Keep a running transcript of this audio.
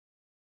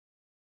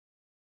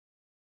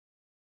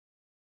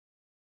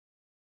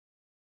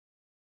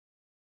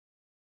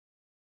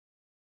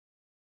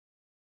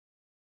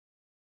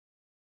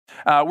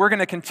We're going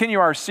to continue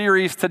our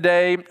series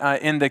today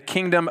in the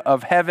Kingdom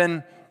of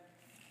Heaven,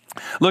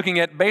 looking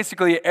at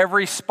basically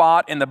every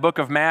spot in the book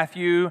of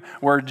Matthew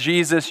where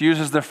Jesus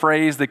uses the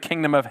phrase, the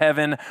kingdom of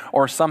heaven,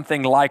 or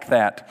something like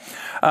that.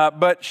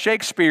 But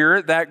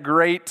Shakespeare, that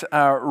great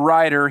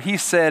writer, he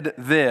said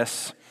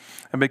this,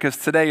 and because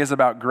today is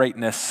about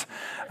greatness,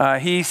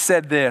 he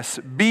said this: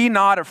 "Be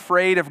not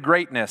afraid of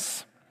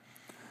greatness.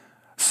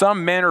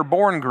 Some men are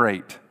born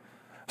great,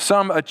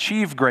 some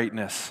achieve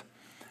greatness,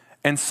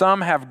 and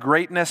some have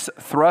greatness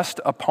thrust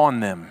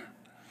upon them."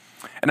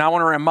 And I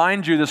want to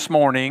remind you this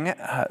morning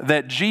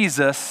that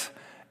Jesus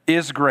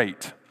is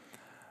great.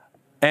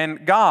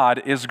 And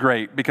God is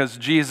great because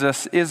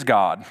Jesus is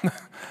God.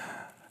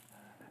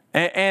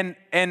 and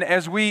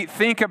as we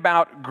think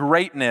about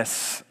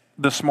greatness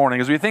this morning,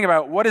 as we think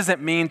about what does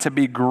it mean to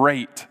be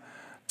great,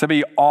 to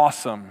be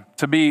awesome,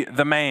 to be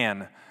the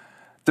man,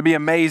 to be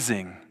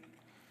amazing,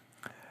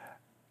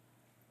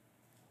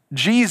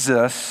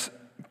 Jesus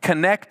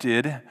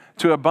connected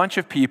to a bunch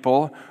of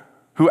people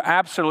who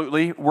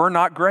absolutely were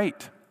not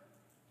great.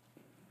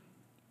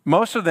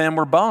 Most of them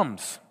were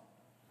bums.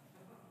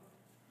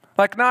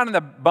 Like not in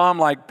the bum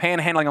like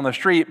panhandling on the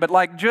street, but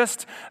like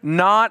just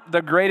not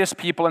the greatest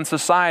people in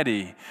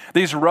society.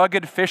 These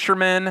rugged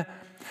fishermen,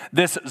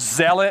 this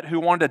zealot who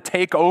wanted to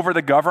take over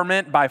the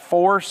government by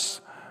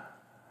force,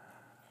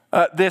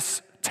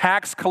 this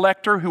tax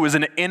collector who was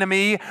an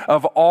enemy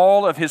of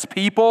all of his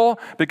people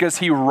because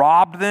he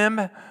robbed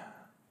them.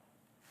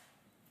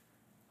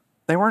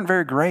 They weren't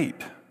very great.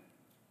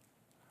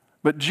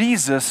 But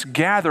Jesus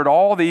gathered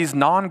all these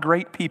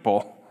non-great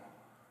people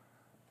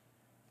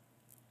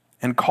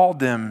and called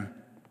them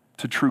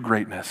to true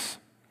greatness.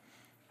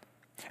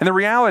 And the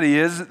reality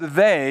is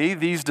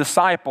these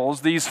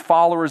disciples, these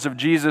followers of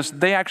Jesus,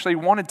 they actually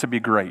wanted to be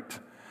great.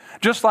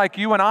 Just like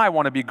you and I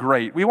want to be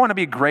great. We want to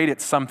be great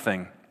at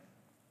something.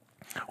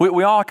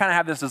 We all kind of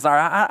have this desire.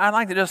 I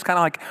like to just kind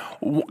of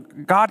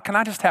like, God, can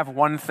I just have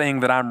one thing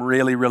that I'm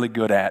really, really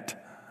good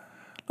at?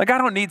 Like I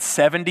don't need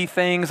 70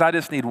 things. I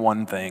just need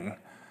one thing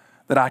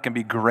that I can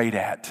be great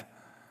at.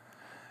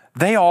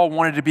 They all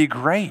wanted to be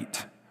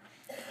great.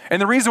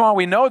 And the reason why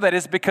we know that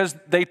is because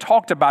they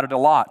talked about it a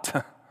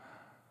lot,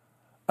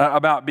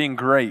 about being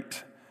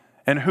great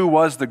and who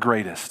was the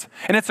greatest.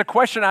 And it's a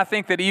question I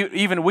think that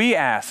even we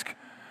ask.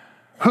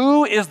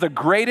 Who is the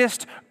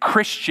greatest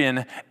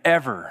Christian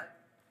ever?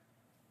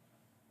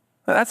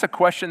 That's a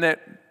question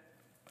that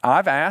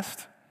I've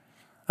asked.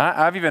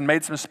 I've even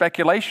made some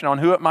speculation on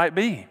who it might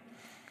be.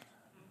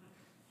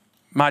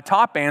 My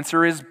top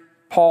answer is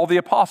Paul the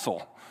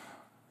Apostle.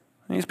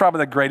 He's probably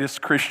the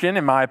greatest Christian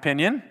in my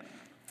opinion.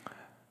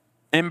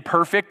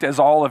 Imperfect as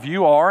all of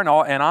you are and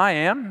I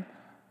am.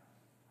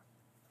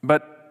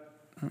 But,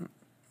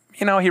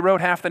 you know, he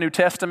wrote half the New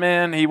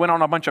Testament. He went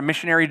on a bunch of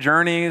missionary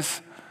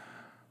journeys.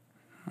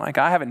 Like,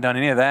 I haven't done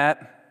any of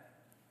that.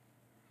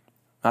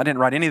 I didn't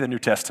write any of the New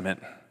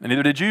Testament, and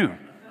neither did you.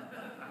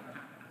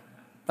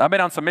 I've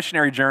been on some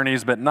missionary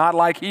journeys, but not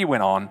like he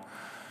went on.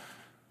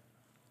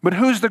 But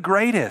who's the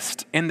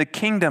greatest in the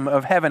kingdom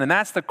of heaven? And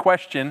that's the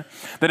question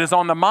that is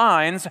on the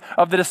minds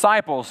of the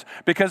disciples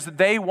because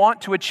they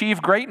want to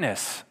achieve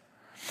greatness.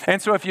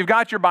 And so if you've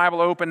got your Bible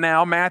open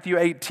now, Matthew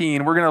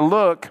 18, we're going to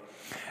look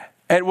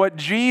at what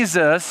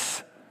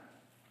Jesus,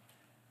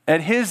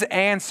 at his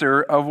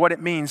answer of what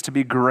it means to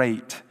be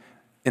great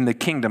in the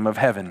kingdom of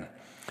heaven.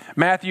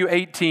 Matthew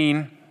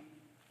 18,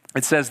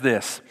 it says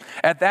this: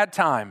 "At that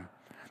time,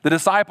 the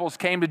disciples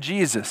came to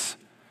Jesus,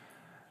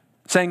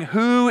 saying,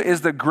 'Who is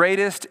the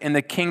greatest in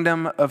the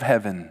kingdom of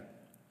heaven?'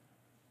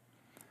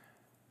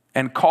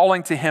 And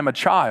calling to him a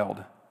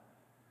child,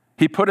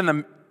 he put in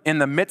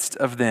the midst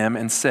of them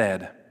and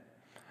said,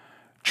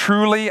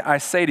 'Truly I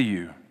say to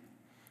you,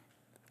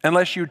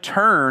 unless you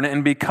turn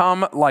and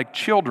become like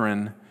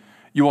children,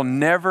 you will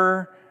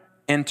never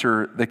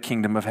enter the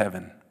kingdom of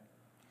heaven.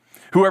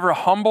 Whoever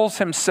humbles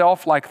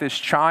himself like this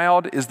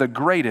child is the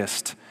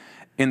greatest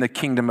in the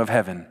kingdom of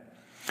heaven.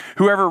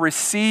 Whoever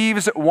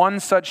receives one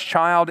such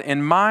child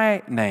in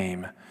my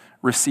name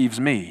receives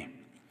me.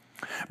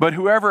 But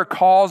whoever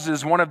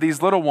causes one of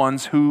these little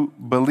ones who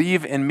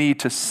believe in me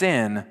to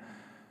sin,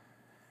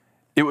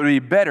 it would be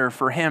better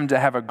for him to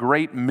have a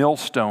great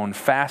millstone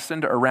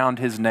fastened around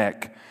his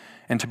neck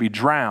and to be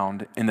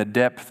drowned in the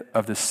depth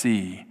of the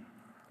sea.'"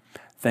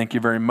 Thank you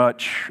very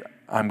much.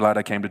 I'm glad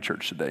I came to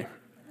church today.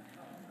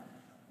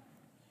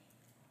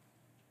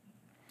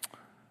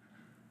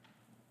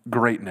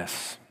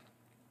 Greatness.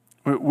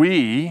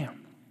 We,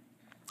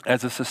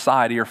 as a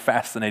society, are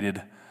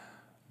fascinated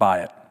by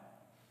it.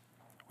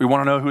 We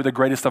want to know who the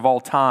greatest of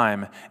all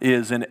time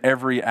is in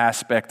every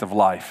aspect of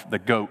life, the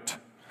GOAT.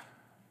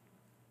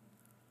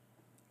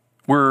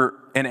 We're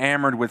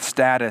enamored with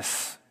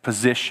status,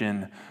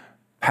 position,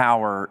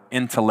 power,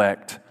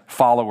 intellect,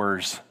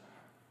 followers,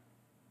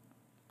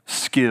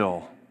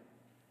 skill.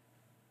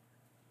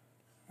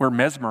 We're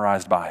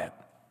mesmerized by it.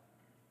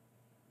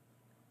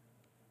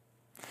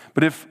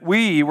 But if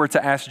we were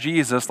to ask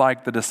Jesus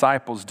like the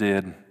disciples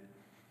did,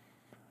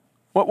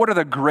 what are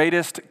the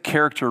greatest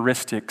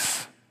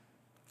characteristics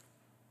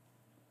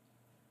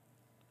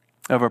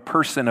of a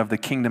person of the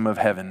kingdom of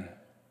heaven,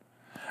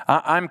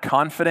 I'm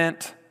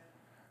confident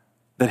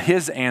that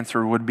his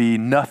answer would be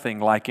nothing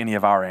like any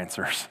of our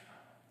answers.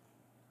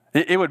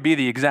 It would be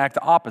the exact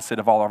opposite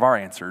of all of our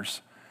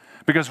answers,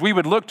 because we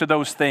would look to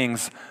those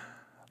things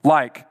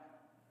like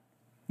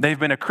they've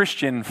been a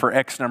Christian for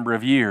X number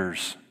of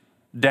years,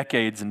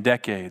 decades and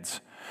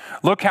decades.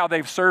 Look how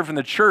they've served in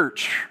the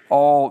church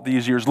all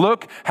these years.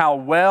 Look how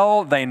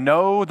well they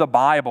know the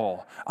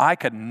Bible. I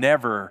could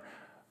never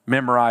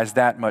memorize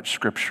that much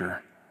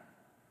scripture.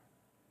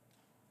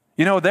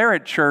 You know, they're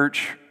at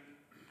church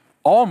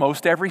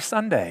almost every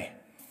Sunday.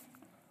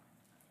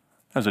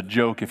 That was a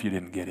joke if you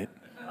didn't get it.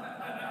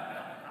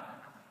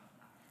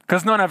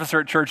 Because none of us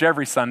are at church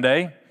every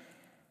Sunday,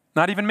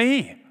 not even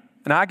me.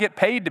 And I get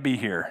paid to be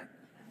here.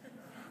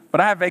 But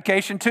I have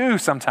vacation too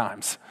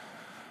sometimes.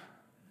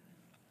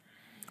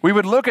 We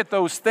would look at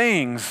those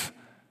things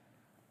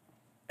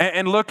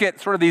and look at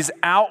sort of these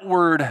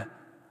outward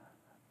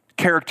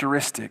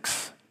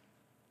characteristics.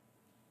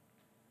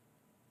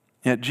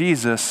 Yet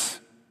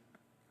Jesus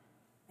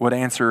would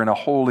answer in a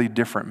wholly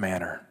different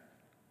manner.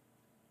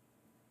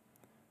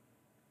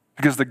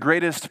 Because the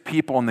greatest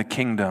people in the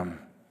kingdom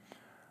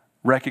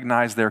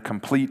recognize their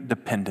complete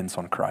dependence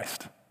on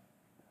Christ.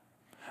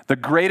 The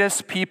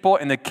greatest people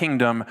in the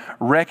kingdom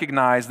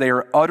recognize they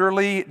are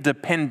utterly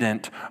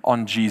dependent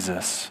on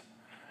Jesus.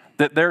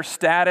 That their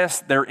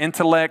status, their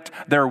intellect,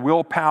 their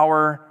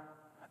willpower,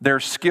 their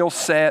skill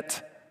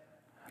set,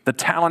 the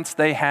talents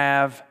they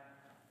have,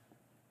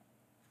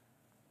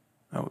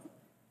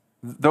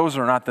 those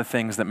are not the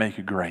things that make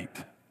you great.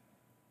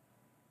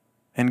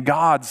 In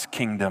God's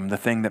kingdom, the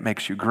thing that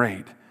makes you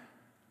great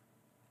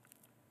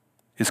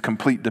is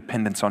complete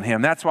dependence on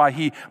Him. That's why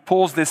He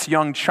pulls this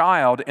young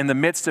child in the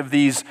midst of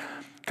these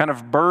kind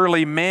of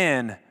burly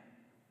men,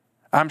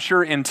 I'm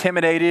sure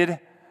intimidated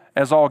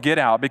as all get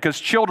out, because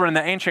children in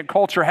the ancient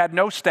culture had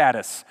no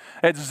status,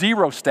 had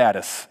zero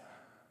status.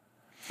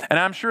 And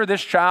I'm sure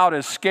this child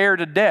is scared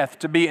to death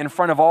to be in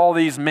front of all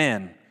these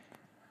men.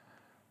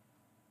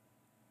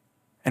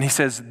 And He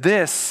says,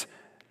 this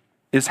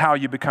is how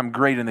you become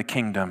great in the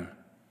kingdom.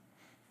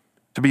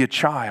 To be a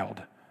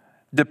child,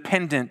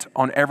 dependent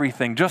on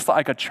everything, just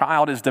like a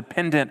child is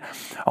dependent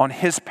on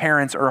his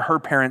parents or her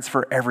parents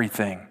for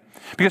everything.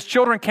 Because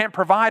children can't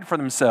provide for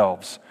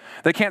themselves.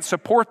 They can't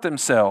support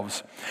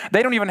themselves.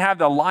 They don't even have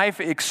the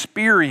life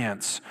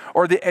experience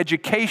or the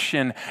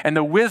education and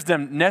the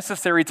wisdom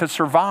necessary to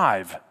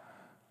survive.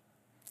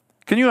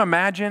 Can you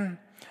imagine?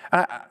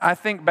 I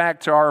think back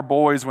to our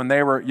boys when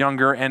they were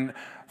younger, and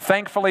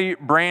thankfully,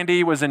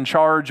 Brandy was in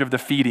charge of the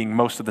feeding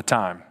most of the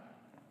time.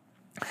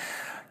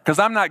 Because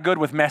I'm not good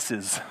with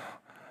messes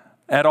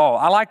at all.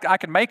 I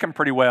can make them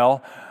pretty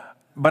well,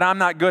 but I'm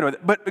not good with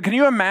it. But can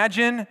you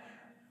imagine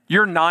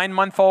your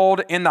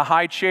 9-month-old in the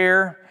high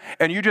chair,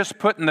 and you just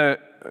put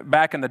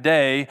back in the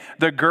day,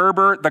 the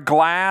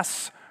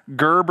glass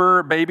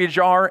Gerber baby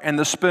jar and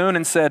the spoon,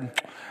 and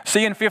said,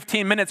 see you in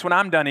 15 minutes when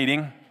I'm done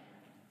eating.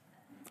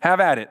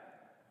 Have at it.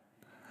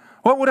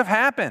 What would have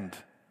happened?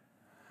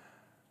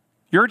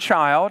 Your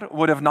child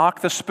would have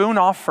knocked the spoon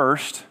off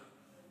first,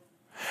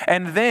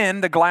 and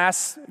then the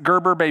glass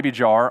Gerber baby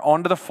jar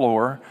onto the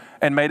floor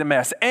and made a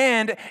mess.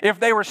 And if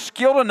they were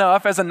skilled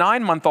enough as a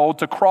 9-month-old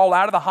to crawl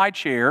out of the high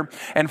chair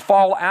and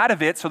fall out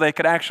of it so they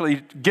could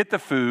actually get the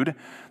food,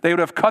 they would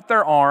have cut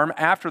their arm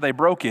after they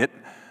broke it,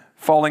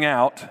 falling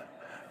out,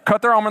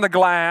 cut their arm on the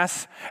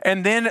glass,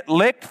 and then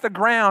licked the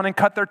ground and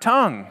cut their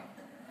tongue.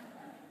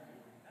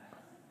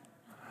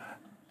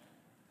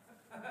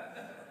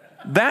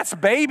 That's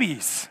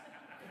babies.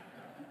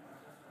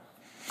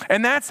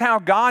 And that's how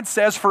God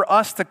says for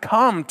us to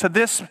come to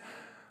this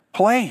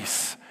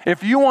place.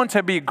 If you want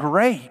to be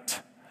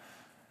great,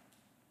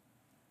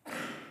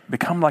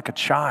 become like a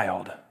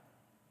child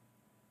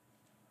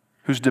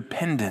who's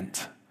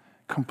dependent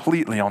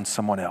completely on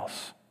someone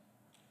else.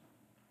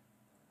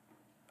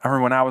 I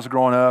remember when I was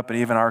growing up, and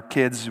even our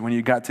kids, when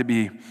you got to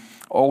be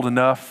old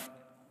enough,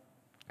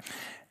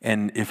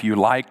 and if you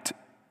liked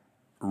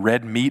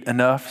red meat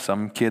enough,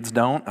 some kids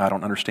don't, I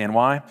don't understand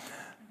why,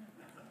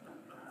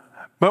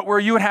 but where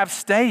you would have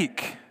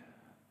steak.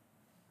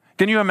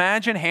 Can you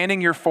imagine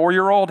handing your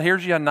 4-year-old,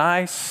 here's you a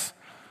nice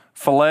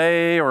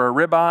filet or a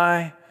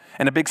ribeye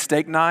and a big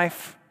steak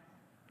knife?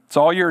 It's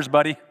all yours,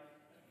 buddy.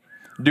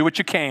 Do what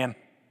you can.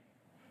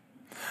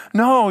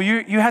 No,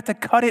 you have to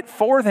cut it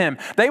for them.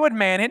 They would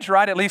manage,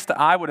 right? At least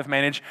I would have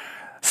managed.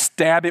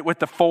 Stab it with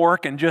the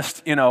fork and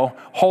just,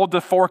 hold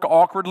the fork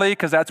awkwardly,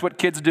 because that's what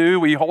kids do.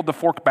 We hold the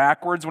fork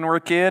backwards when we're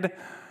a kid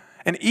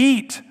and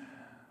eat.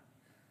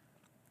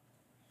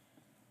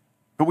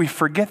 But we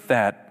forget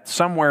that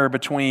somewhere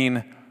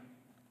between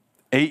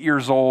 8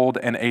 years old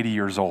and 80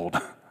 years old.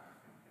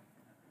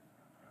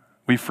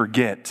 We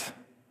forget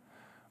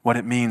what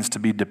it means to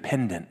be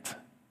dependent,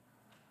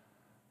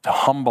 to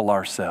humble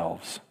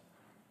ourselves,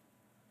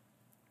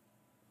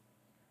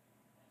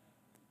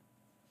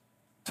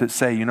 to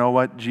say, you know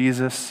what,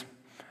 Jesus,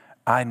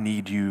 I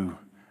need you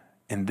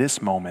in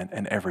this moment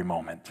and every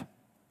moment.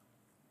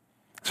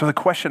 So the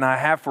question I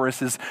have for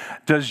us is,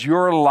 does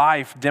your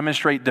life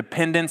demonstrate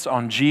dependence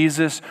on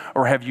Jesus,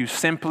 or have you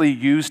simply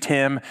used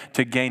him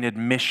to gain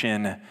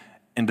admission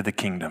into the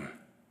kingdom?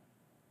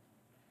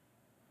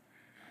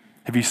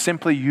 Have you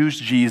simply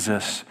used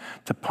Jesus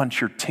to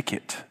punch your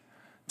ticket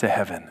to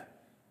heaven?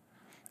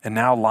 And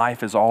now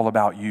life is all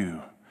about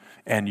you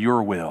and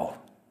your will.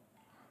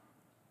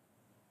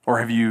 Or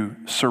have you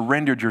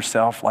surrendered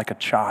yourself like a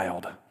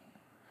child,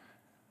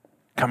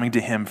 coming to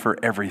him for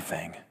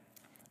everything,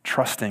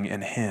 trusting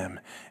in him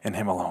and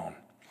him alone?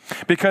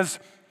 Because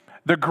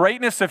the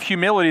greatness of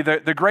humility,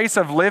 the grace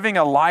of living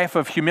a life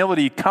of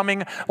humility,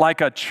 coming like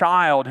a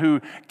child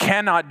who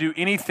cannot do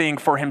anything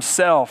for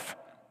himself,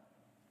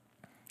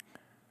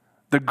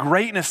 the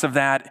greatness of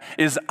that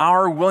is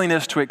our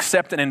willingness to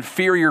accept an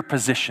inferior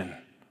position.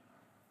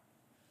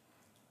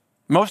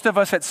 Most of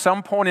us at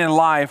some point in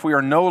life, we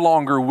are no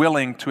longer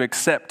willing to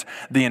accept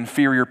the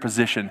inferior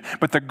position.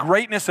 But the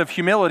greatness of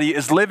humility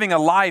is living a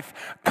life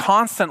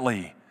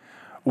constantly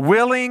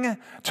willing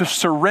to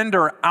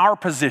surrender our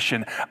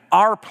position,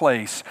 our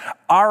place,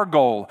 our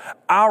goal,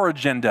 our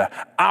agenda,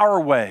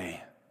 our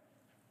way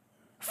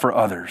for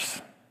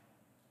others.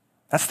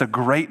 That's the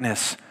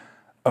greatness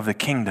of the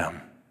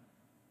kingdom.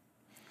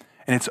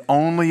 And it's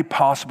only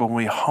possible when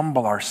we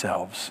humble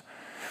ourselves.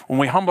 When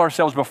we humble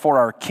ourselves before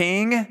our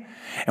King,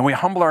 and we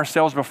humble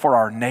ourselves before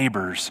our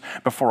neighbors,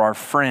 before our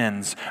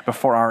friends,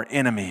 before our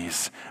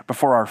enemies,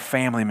 before our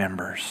family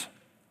members.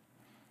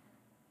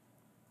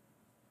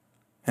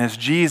 And as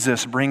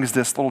Jesus brings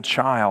this little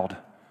child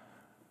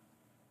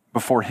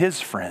before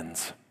his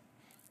friends,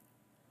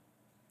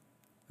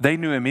 they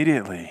knew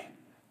immediately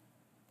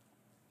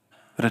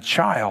that a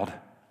child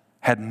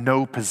had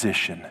no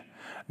position,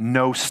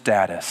 no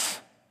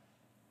status.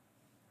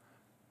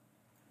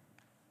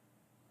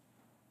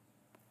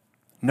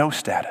 No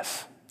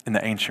status in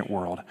the ancient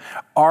world.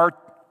 Our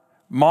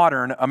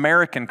modern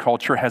American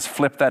culture has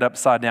flipped that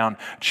upside down.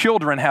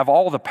 Children have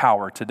all the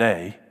power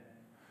today.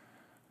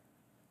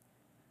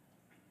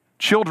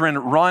 Children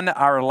run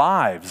our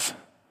lives.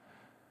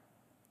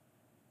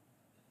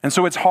 And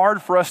so it's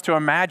hard for us to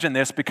imagine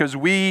this because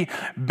we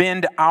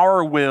bend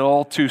our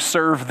will to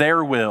serve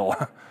their will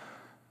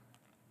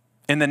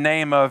in the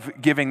name of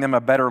giving them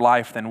a better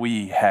life than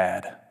we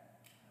had.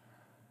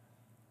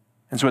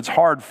 And so it's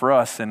hard for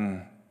us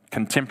in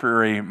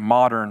contemporary,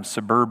 modern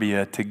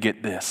suburbia to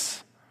get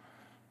this.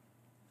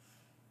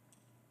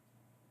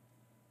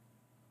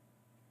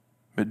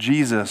 But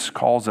Jesus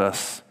calls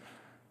us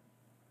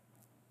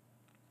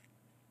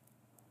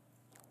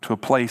to a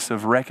place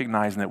of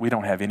recognizing that we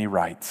don't have any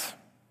rights.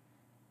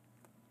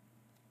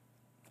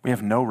 We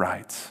have no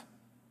rights.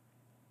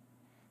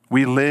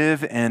 We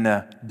live in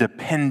a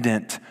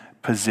dependent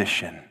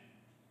position.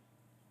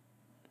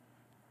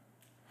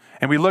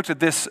 And we looked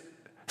at this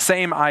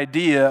same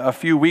idea a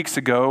few weeks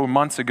ago,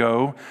 months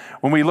ago,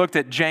 when we looked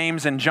at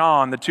James and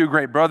John, the two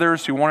great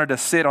brothers who wanted to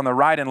sit on the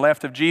right and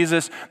left of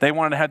Jesus. They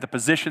wanted to have the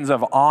positions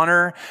of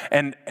honor,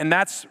 and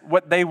that's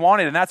what they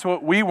wanted, and that's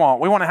what we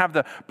want. We want to have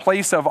the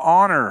place of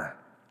honor.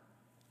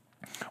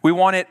 We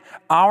want it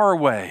our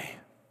way.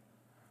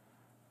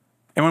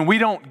 And when we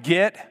don't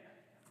get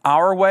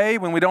our way,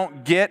 when we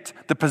don't get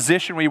the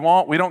position we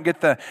want, we don't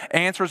get the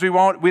answers we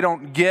want, we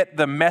don't get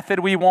the method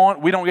we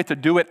want, we don't get to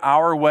do it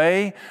our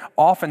way,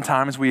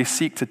 oftentimes we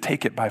seek to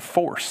take it by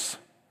force.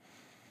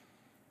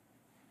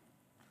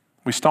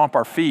 We stomp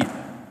our feet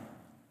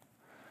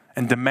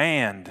and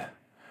demand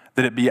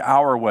that it be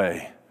our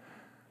way.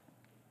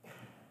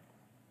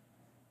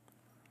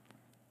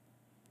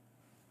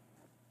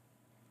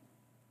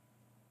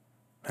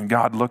 And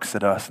God looks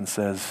at us and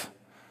says,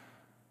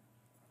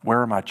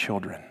 "Where are my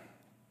children?"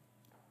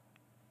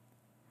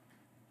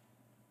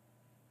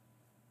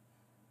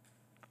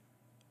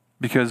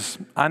 Because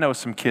I know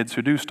some kids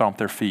who do stomp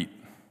their feet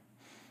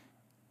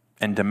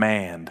and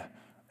demand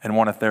and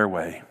want it their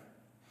way.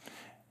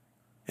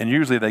 And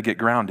usually they get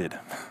grounded.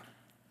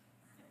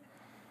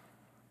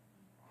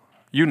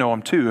 You know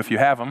them too if you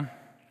have them.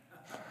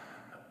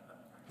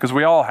 Because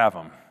we all have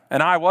them.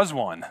 And I was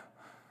one.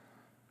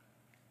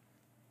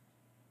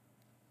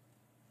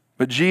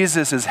 But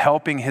Jesus is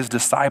helping his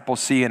disciples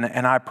see, and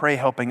I pray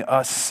helping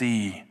us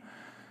see,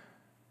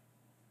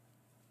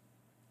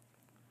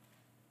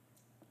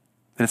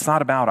 that it's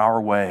not about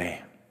our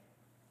way.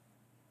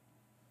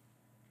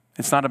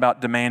 It's not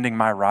about demanding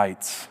my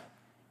rights.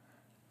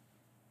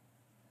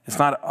 It's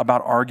not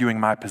about arguing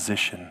my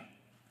position.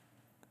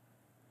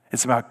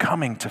 It's about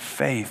coming to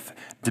faith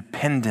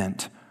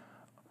dependent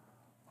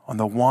on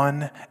the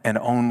one and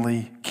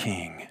only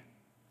King.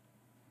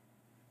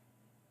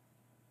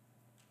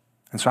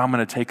 And so I'm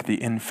going to take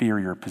the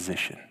inferior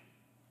position.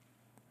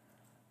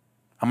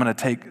 I'm going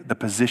to take the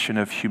position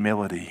of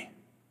humility.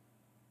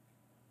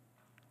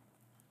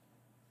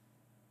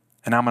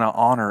 And I'm going to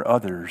honor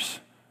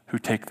others who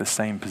take the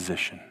same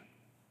position.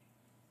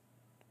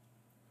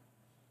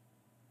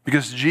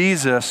 Because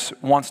Jesus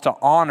wants to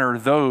honor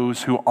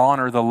those who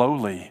honor the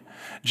lowly.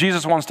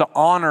 Jesus wants to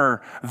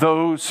honor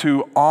those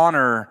who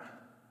honor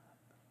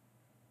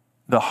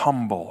the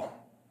humble.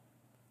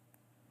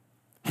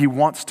 He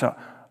wants to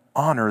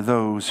honor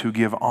those who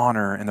give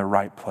honor in the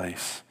right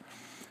place.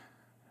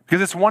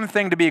 Because it's one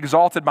thing to be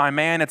exalted by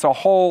man, it's a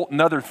whole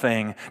nother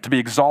thing to be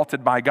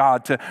exalted by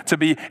God, to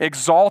be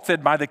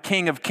exalted by the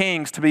King of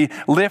Kings, to be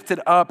lifted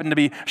up and to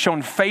be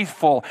shown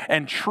faithful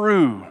and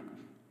true,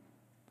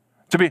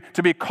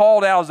 to be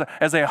called out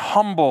as a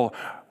humble,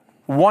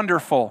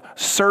 wonderful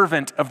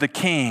servant of the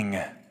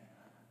King.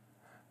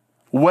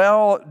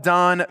 Well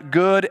done,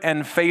 good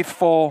and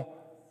faithful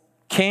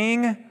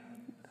King,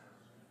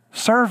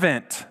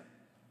 servant.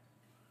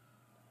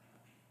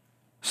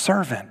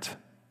 Servant.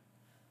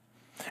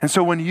 And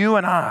so when you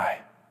and I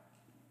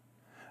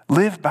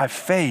live by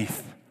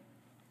faith,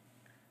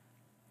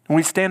 when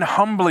we stand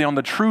humbly on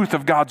the truth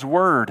of God's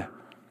word,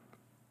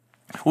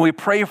 when we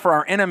pray for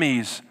our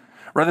enemies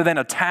rather than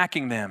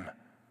attacking them,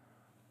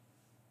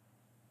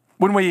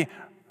 when we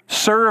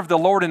serve the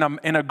Lord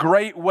in a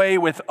great way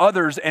with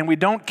others and we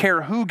don't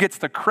care who gets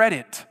the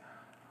credit,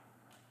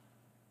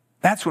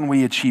 that's when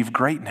we achieve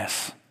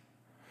greatness.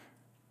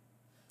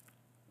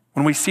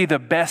 When we see the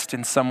best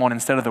in someone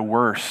instead of the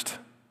worst,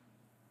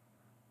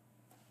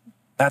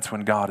 that's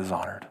when God is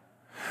honored.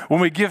 When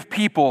we give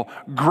people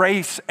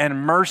grace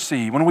and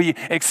mercy, when we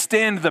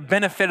extend the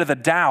benefit of the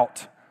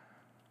doubt.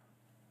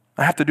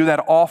 I have to do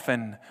that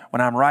often when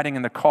I'm riding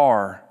in the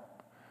car,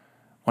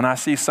 when I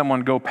see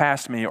someone go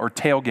past me or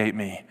tailgate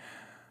me.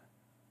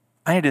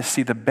 I need to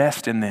see the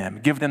best in them,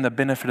 give them the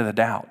benefit of the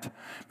doubt.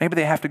 Maybe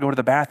they have to go to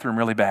the bathroom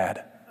really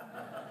bad.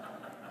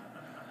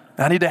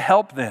 I need to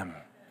help them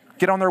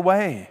get on their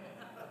way.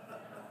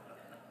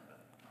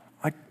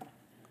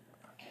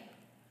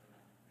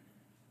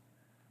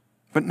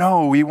 But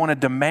no, we want to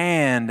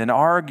demand and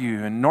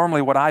argue. And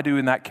normally what I do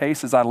in that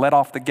case is I let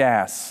off the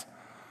gas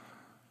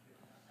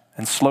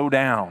and slow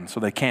down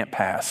so they can't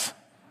pass.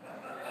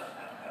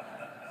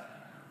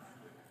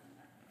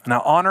 And I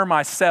honor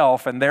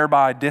myself and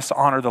thereby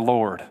dishonor the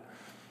Lord.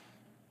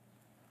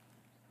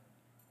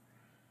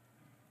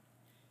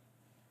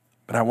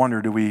 But I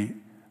wonder, do we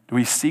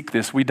seek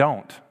this? We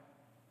don't.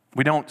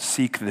 We don't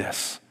seek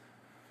this.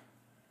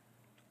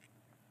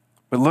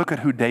 But look at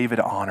who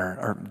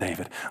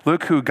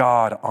look who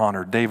God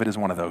honored. David is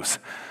one of those.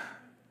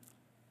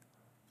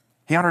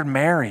 He honored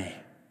Mary.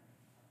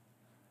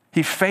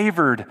 He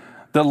favored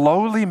the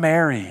lowly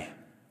Mary.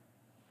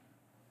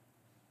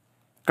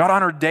 God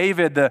honored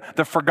David,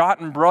 the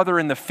forgotten brother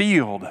in the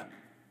field.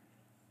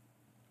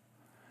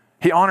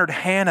 He honored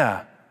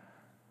Hannah,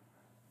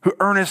 who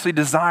earnestly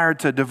desired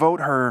to devote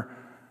her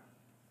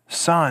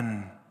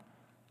son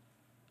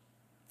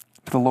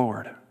to the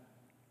Lord.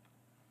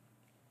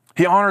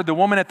 He honored the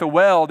woman at the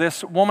well,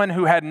 this woman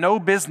who had no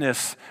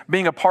business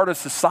being a part of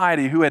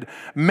society, who had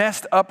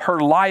messed up her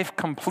life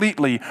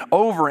completely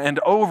over and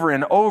over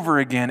and over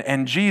again,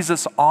 and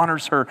Jesus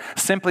honors her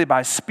simply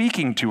by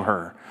speaking to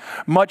her,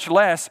 much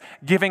less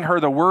giving her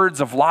the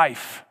words of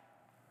life.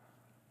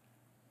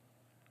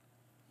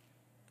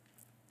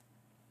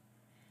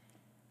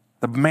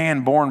 The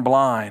man born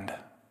blind, one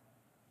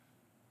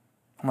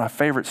of my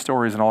favorite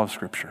stories in all of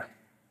Scripture.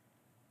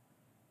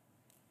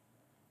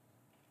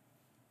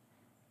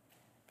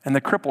 And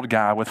the crippled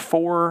guy with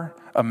 4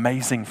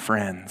 amazing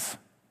friends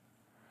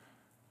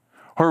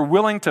who are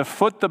willing to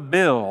foot the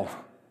bill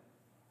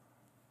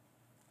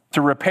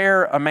to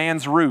repair a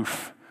man's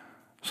roof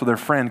so their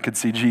friend could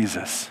see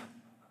Jesus.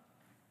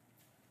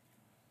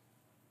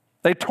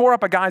 They tore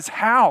up a guy's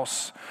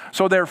house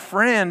so their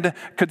friend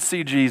could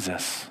see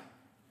Jesus.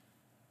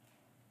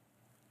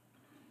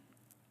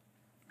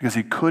 Because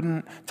he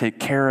couldn't take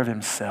care of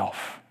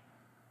himself.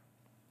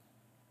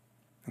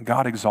 And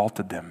God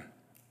exalted them.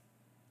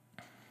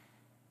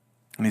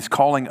 And he's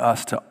calling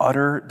us to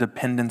utter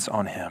dependence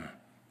on him.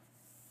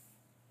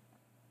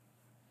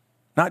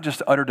 Not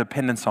just utter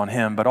dependence on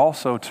him, but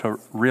also to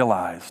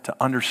realize, to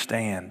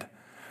understand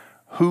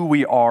who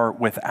we are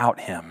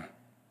without him.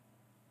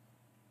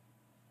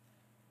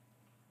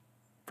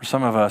 For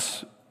some of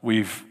us,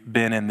 we've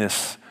been in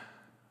this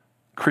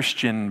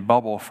Christian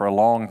bubble for a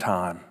long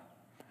time,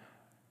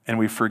 and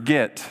we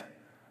forget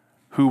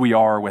who we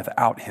are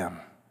without him.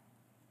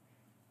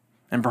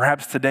 And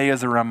perhaps today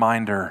is a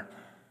reminder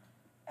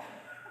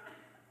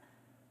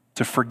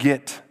to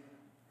forget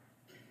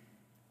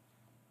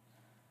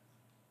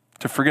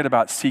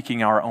about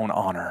seeking our own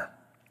honor,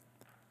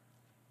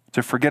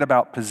 to forget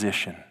about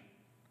position,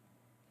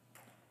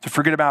 to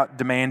forget about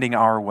demanding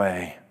our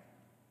way,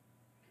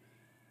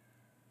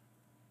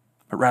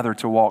 but rather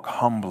to walk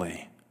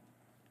humbly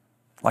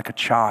like a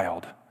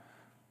child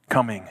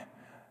coming.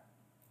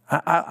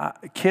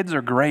 Kids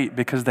are great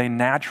because they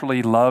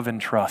naturally love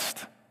and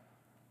trust.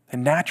 They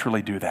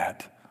naturally do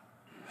that.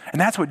 And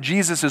that's what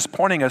Jesus is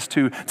pointing us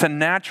to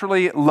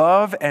naturally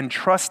love and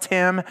trust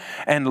him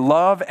and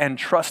love and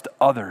trust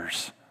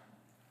others.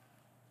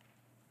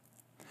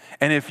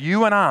 And if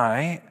you and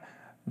I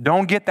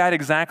don't get that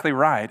exactly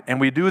right and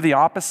we do the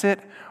opposite,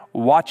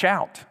 watch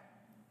out.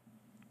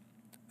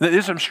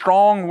 There's some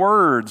strong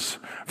words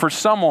for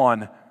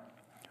someone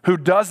who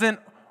doesn't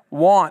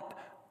want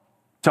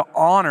to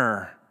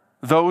honor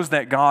those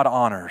that God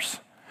honors.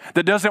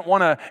 that doesn't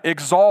want to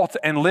exalt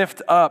and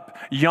lift up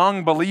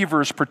young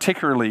believers,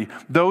 particularly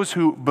those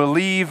who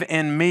believe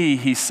in me,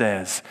 he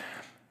says.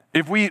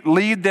 If we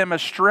lead them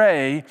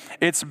astray,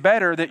 it's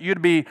better that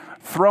you'd be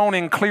thrown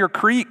in Clear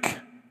Creek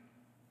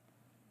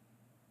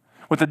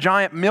with a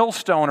giant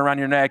millstone around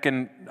your neck.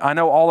 And I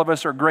know all of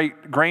us are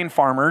great grain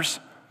farmers,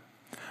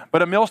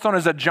 but a millstone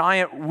is a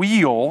giant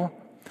wheel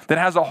that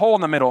has a hole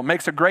in the middle. It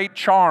makes a great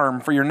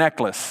charm for your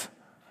necklace.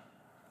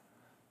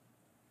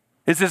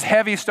 It's this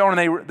heavy stone,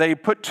 and they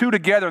put two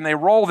together and they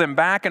roll them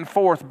back and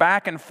forth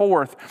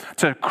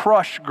to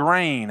crush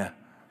grain.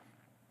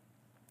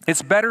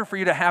 It's better for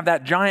you to have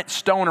that giant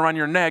stone around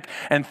your neck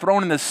and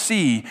thrown in the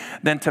sea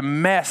than to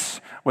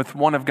mess with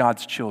one of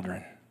God's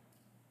children,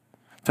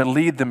 to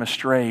lead them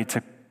astray,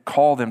 to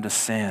call them to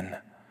sin.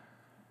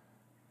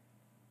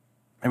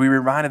 And we were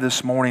reminded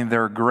this morning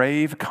there are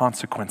grave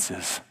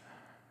consequences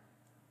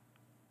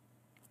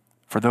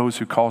for those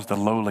who cause the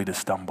lowly to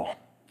stumble.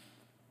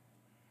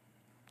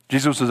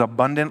 Jesus was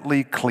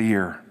abundantly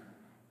clear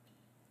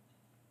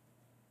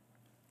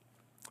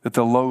that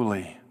the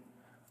lowly,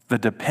 the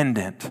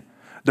dependent,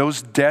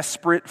 those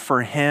desperate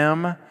for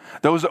him,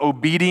 those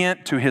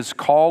obedient to his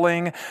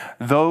calling,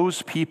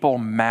 those people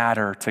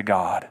matter to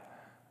God.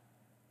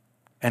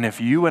 And if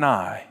you and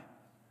I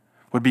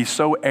would be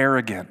so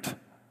arrogant,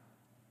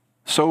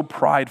 so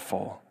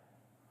prideful,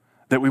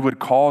 that we would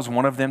cause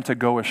one of them to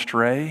go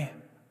astray,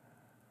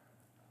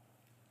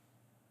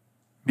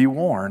 be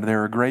warned,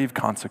 there are grave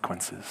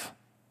consequences.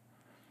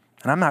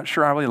 And I'm not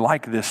sure I really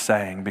like this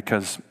saying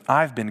because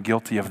I've been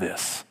guilty of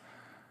this,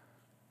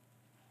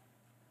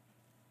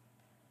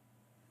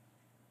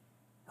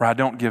 where I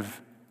don't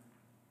give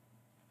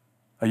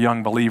a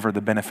young believer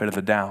the benefit of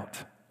the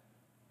doubt,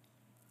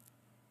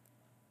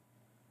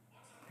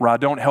 where I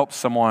don't help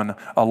someone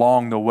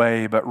along the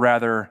way, but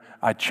rather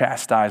I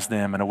chastise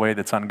them in a way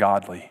that's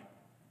ungodly.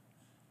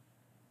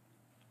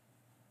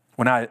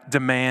 When I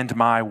demand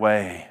my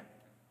way.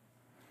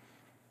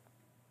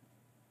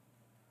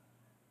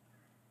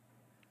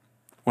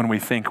 When we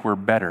think we're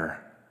better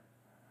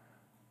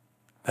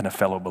than a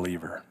fellow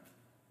believer.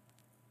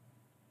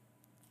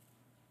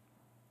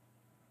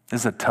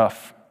 This is a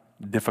tough,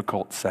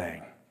 difficult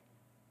saying.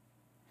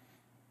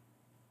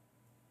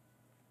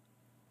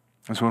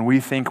 And so when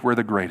we think we're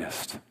the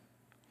greatest,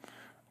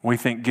 we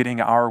think getting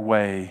our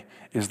way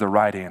is the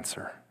right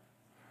answer,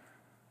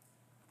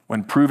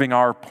 when proving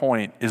our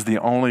point is the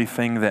only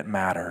thing that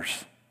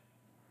matters,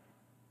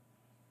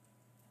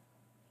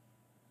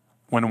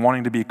 when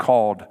wanting to be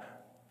called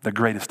the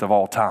greatest of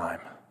all time,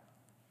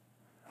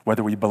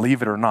 whether we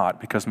believe it or not,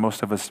 because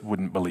most of us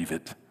wouldn't believe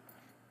it.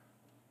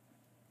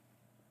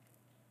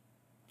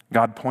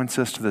 God points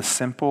us to the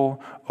simple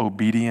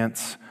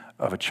obedience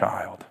of a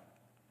child.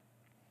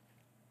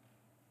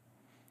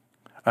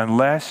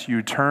 Unless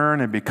you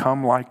turn and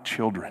become like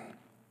children,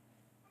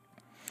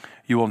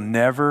 you will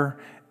never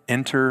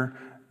enter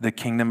the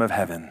kingdom of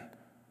heaven.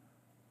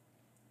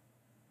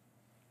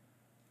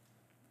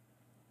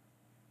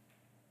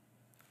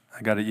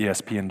 I got an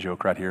ESPN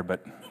joke right here,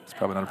 but it's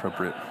probably not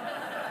appropriate.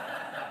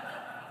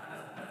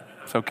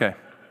 It's okay.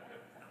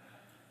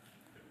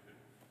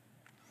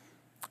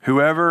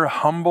 Whoever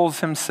humbles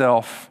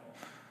himself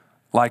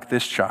like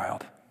this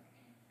child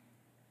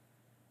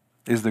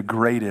is the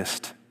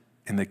greatest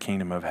in the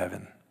kingdom of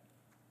heaven.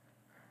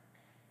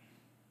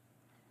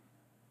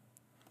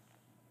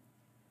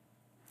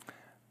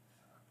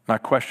 My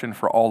question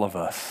for all of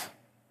us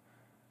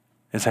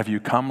is, have you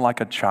come like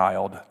a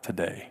child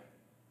today?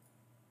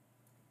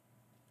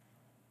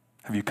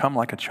 Have you come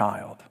like a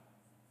child?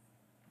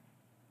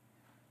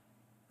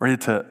 Ready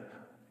to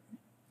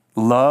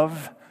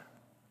love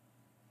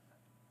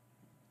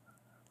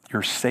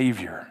your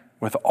Savior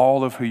with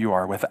all of who you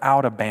are,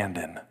 without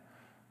abandon,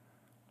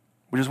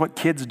 which is what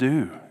kids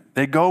do.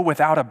 They go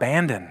without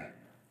abandon.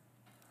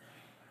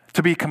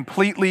 To be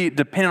completely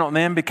dependent on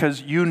them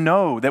because you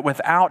know that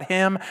without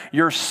him,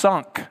 you're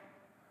sunk.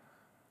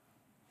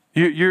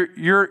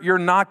 You're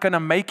not going to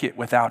make it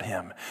without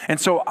him. And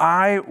so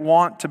I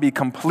want to be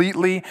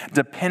completely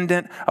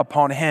dependent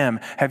upon him.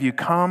 Have you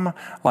come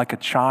like a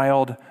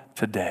child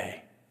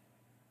today?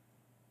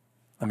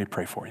 Let me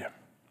pray for you.